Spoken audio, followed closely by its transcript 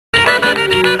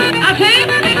¿Así?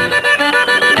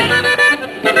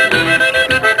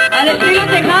 Al estilo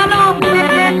tejano.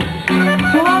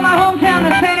 To all my hometown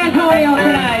of San Antonio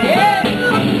tonight. Yeah.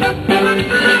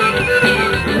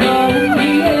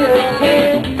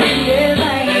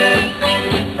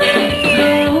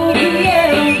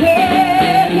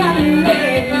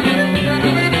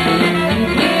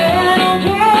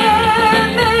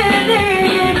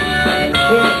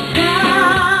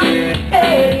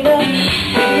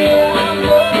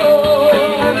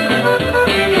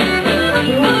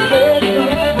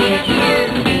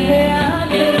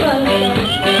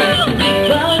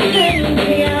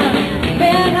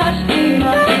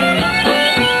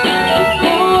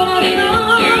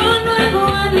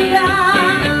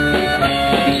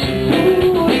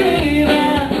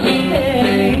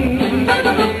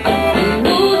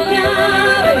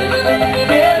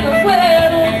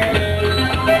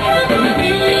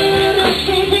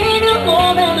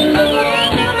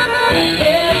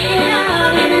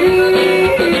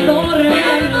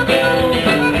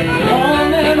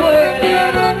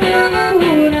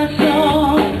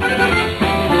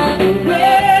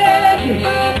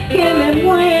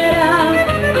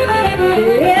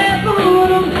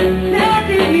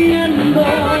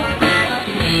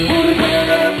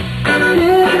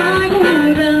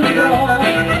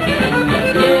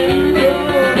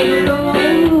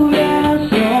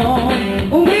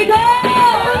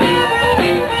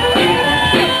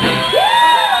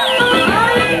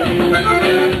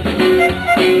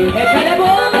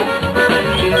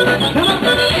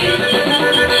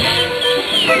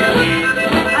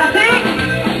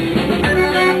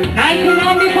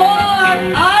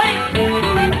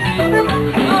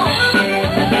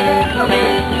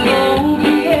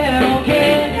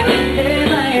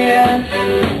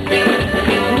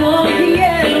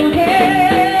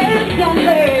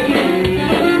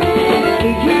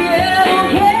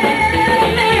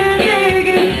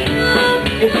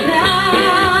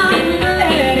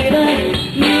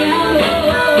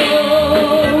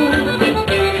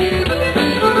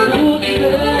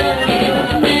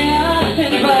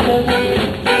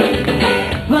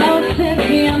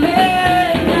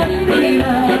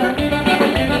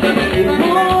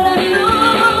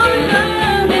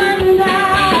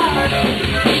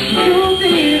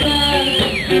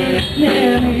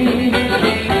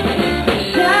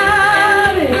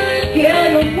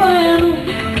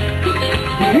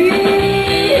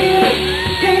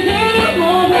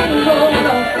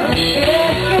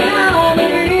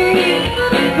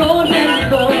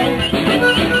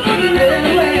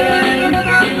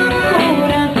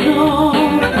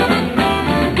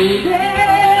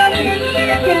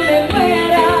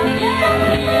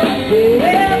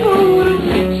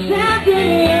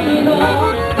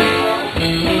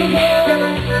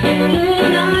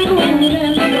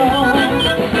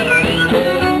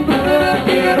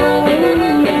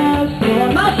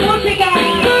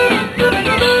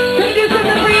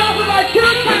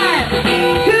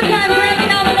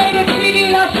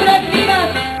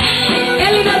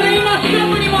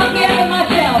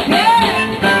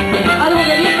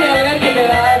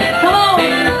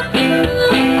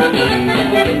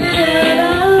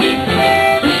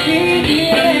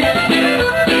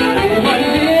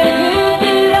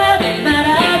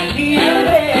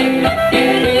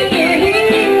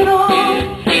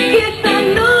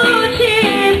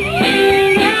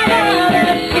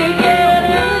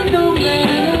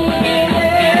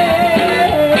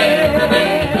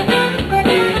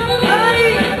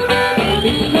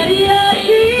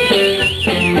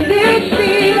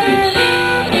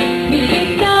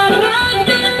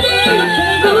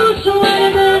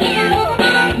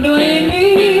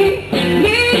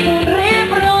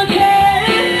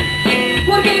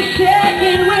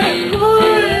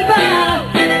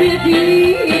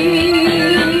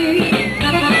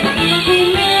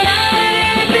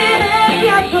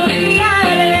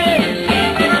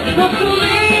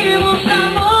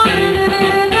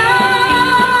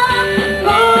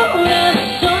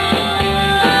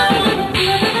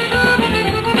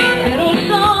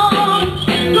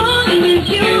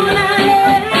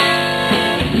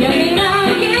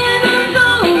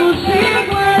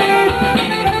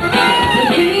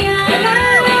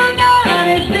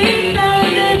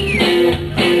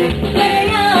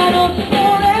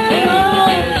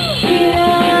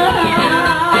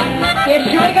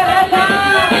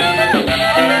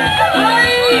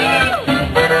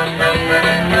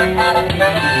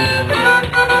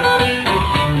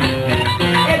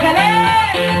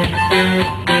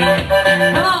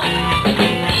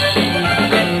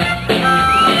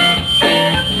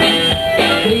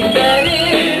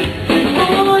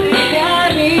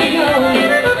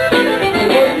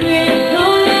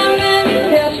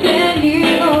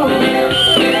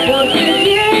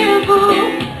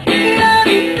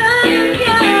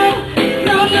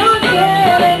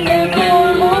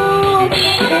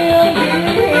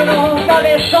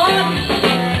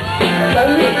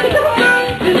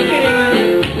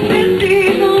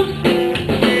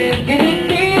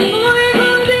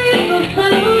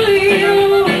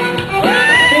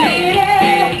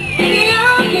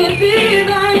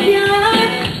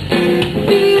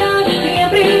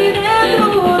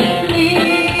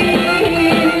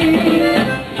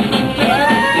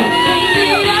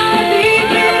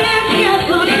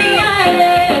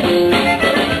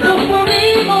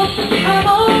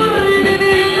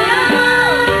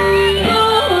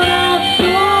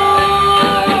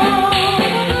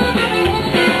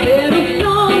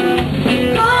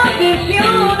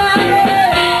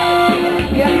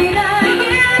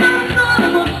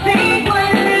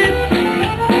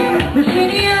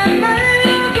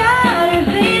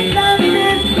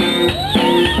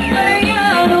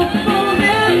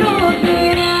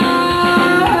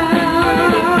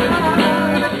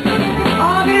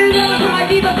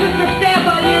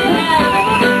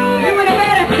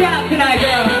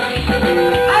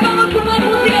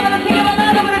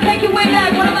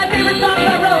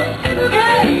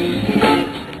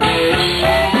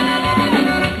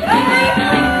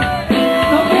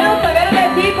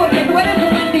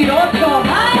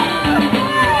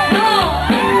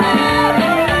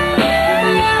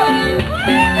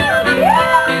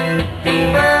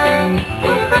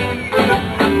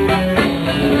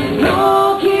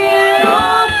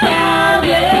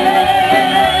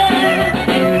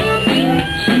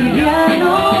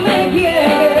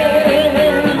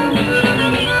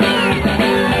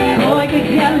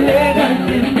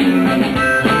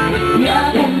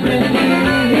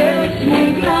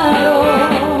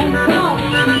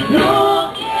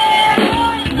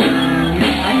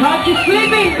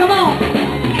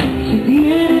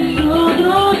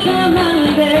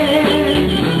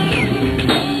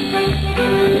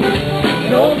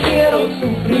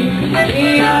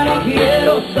 Y ya no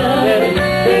quiero saber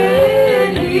de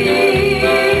ti.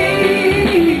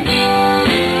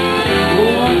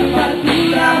 Por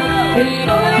partida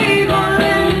estoy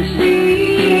convencida.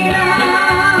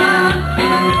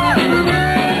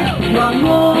 Tu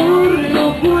amor no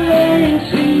fue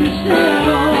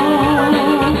sincero.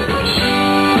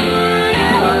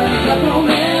 La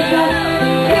promesa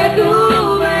que tú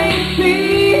me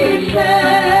hiciste.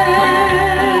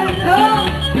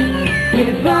 Que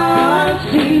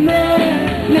fácil me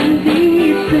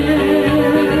mentiste.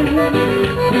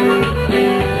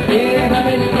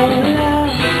 Déjame sola,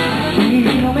 si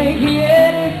no me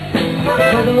quieres,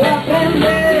 puedo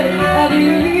aprender a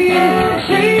vivir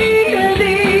sin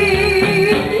ti.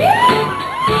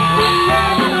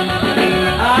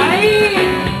 ¡Ay!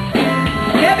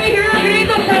 Let me hear el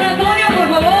grito San Antonio, por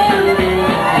favor.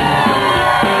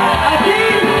 Aquí,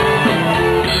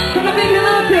 con la big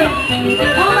noche.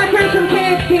 All my friends from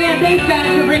KXT and thanks guys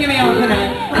for bringing me on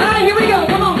tonight. Alright, here we go,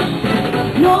 come on.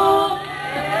 No.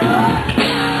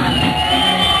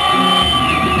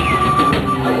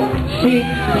 Sí.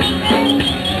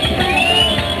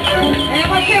 And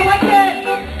what's it?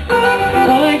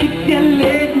 Soy que te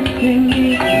alejes de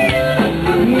mí.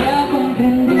 Ya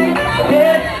comprendí,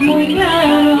 es muy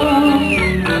claro.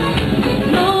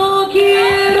 No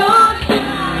quiero.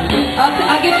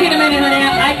 I'll get you in a minute, honey.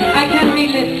 I can't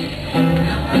read this.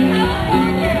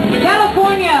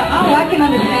 California. Oh, I can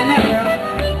understand that, girl.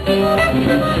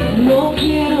 No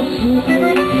quiero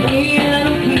sufrir, ya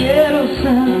no quiero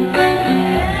saber.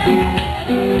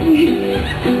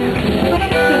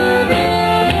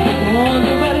 Con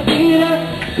tu partida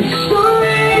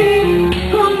estoy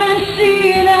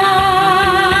convencida.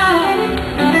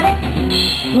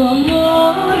 Tu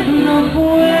amor no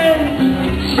fue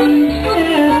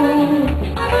sincero.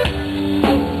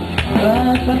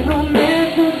 Basta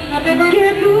promesas que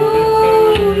tú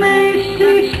me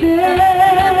hiciste.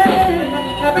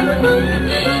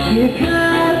 Que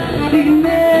casi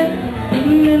me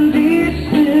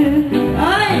mentiste.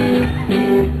 Ay,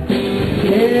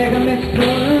 déjame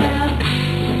sola,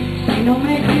 si no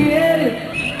me quieres,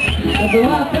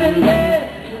 puedo aprender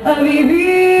a vivir.